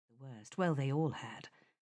first. Well, they all had.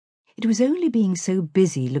 It was only being so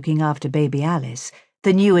busy looking after baby Alice,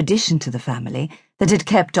 the new addition to the family, that had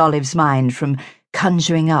kept Olive's mind from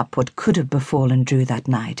conjuring up what could have befallen Drew that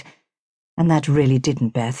night, and that really didn't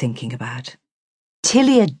bear thinking about.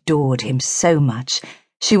 Tilly adored him so much,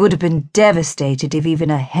 she would have been devastated if even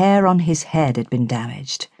a hair on his head had been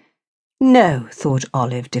damaged. No, thought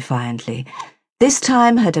Olive defiantly. This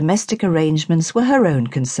time her domestic arrangements were her own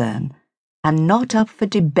concern, and not up for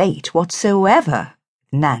debate whatsoever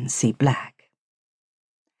with Nancy Black.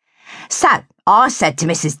 So, I said to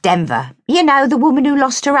Mrs. Denver, you know, the woman who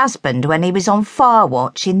lost her husband when he was on fire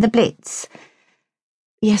watch in the Blitz.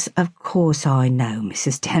 Yes, of course I know,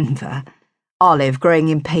 Mrs. Denver. Olive, growing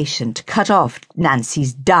impatient, cut off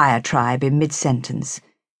Nancy's diatribe in mid-sentence,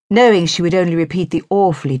 knowing she would only repeat the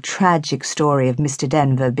awfully tragic story of Mr.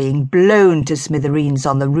 Denver being blown to smithereens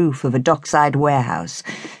on the roof of a dockside warehouse,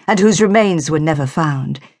 and whose remains were never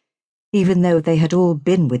found, even though they had all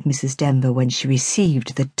been with Mrs. Denver when she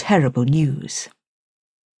received the terrible news.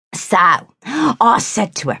 So, I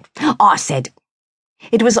said to her,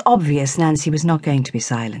 It was obvious Nancy was not going to be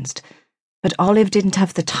silenced, but Olive didn't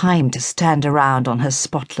have the time to stand around on her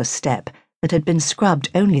spotless step that had been scrubbed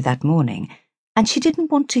only that morning, and she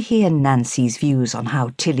didn't want to hear Nancy's views on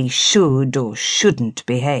how Tilly should or shouldn't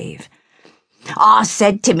behave. I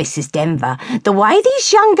said to Mrs. Denver, the way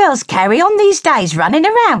these young girls carry on these days, running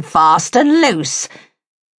around fast and loose.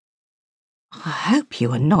 I hope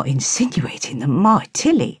you are not insinuating that my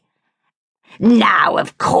Tilly... No,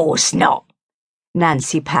 of course not.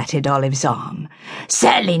 Nancy patted Olive's arm.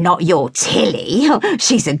 Certainly not your Tilly.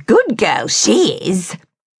 She's a good girl, she is.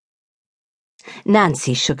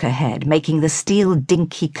 Nancy shook her head, making the steel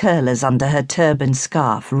dinky curlers under her turban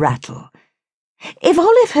scarf rattle. If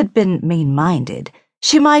Olive had been mean-minded,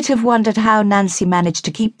 she might have wondered how Nancy managed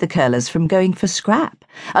to keep the curlers from going for scrap,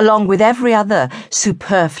 along with every other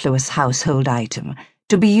superfluous household item,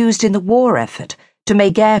 to be used in the war effort, to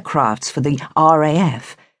make aircrafts for the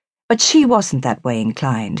RAF. But she wasn't that way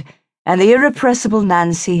inclined, and the irrepressible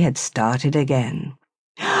Nancy had started again.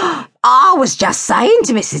 I was just saying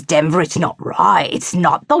to Mrs. Denver, it's not right. It's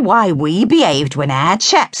not the way we behaved when our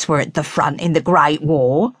chaps were at the front in the Great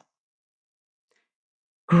War.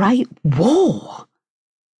 Great War?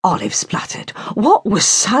 Olive spluttered. What was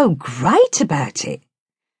so great about it?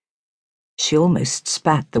 She almost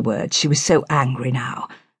spat the word, she was so angry now.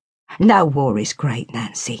 No war is great,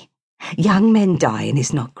 Nancy. Young men dying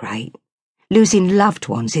is not great. Losing loved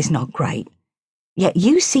ones is not great. Yet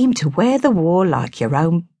you seem to wear the war like your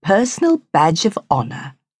own personal badge of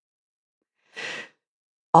honour.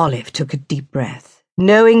 Olive took a deep breath,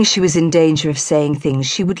 knowing she was in danger of saying things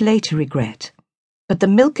she would later regret. But the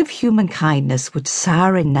milk of human kindness would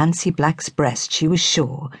sour in Nancy Black's breast, she was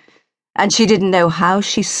sure, and she didn't know how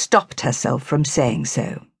she stopped herself from saying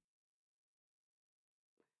so.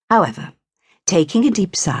 However, taking a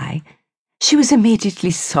deep sigh, she was immediately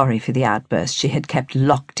sorry for the outburst she had kept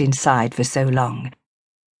locked inside for so long.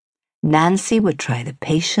 Nancy would try the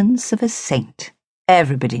patience of a saint.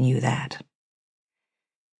 Everybody knew that.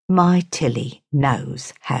 My Tilly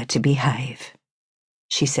knows how to behave,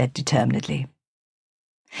 she said determinedly.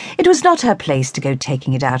 It was not her place to go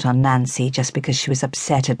taking it out on Nancy just because she was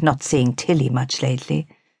upset at not seeing Tilly much lately.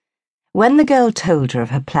 When the girl told her of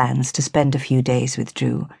her plans to spend a few days with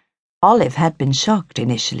Drew, Olive had been shocked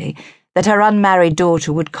initially that her unmarried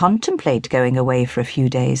daughter would contemplate going away for a few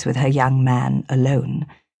days with her young man alone.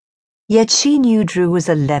 Yet she knew Drew was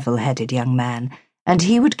a level-headed young man, and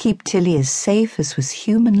he would keep Tilly as safe as was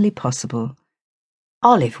humanly possible.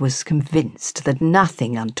 Olive was convinced that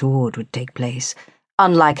nothing untoward would take place,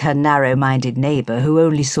 unlike her narrow-minded neighbour who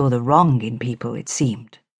only saw the wrong in people, it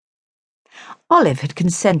seemed. Olive had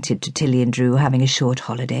consented to Tilly and Drew having a short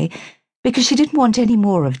holiday because she didn't want any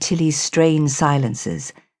more of Tilly's strained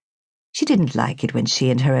silences. She didn't like it when she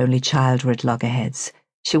and her only child were at loggerheads.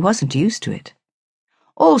 She wasn't used to it.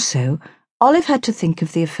 Also, Olive had to think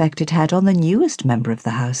of the effect it had on the newest member of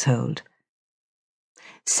the household.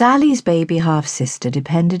 Sally's baby half-sister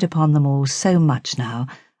depended upon them all so much now,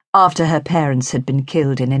 after her parents had been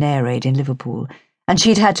killed in an air raid in Liverpool, and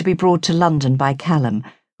she'd had to be brought to London by Callum,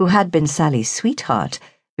 who had been Sally's sweetheart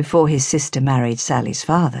before his sister married Sally's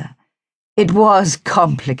father. It was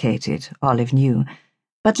complicated, Olive knew,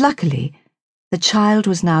 but luckily, the child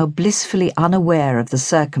was now blissfully unaware of the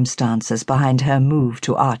circumstances behind her move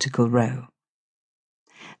to Article Row.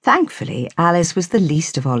 Thankfully, Alice was the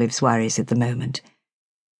least of Olive's worries at the moment.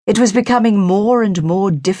 It was becoming more and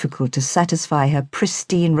more difficult to satisfy her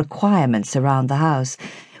pristine requirements around the house,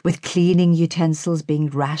 with cleaning utensils being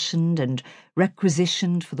rationed and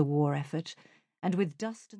requisitioned for the war effort, and with dust and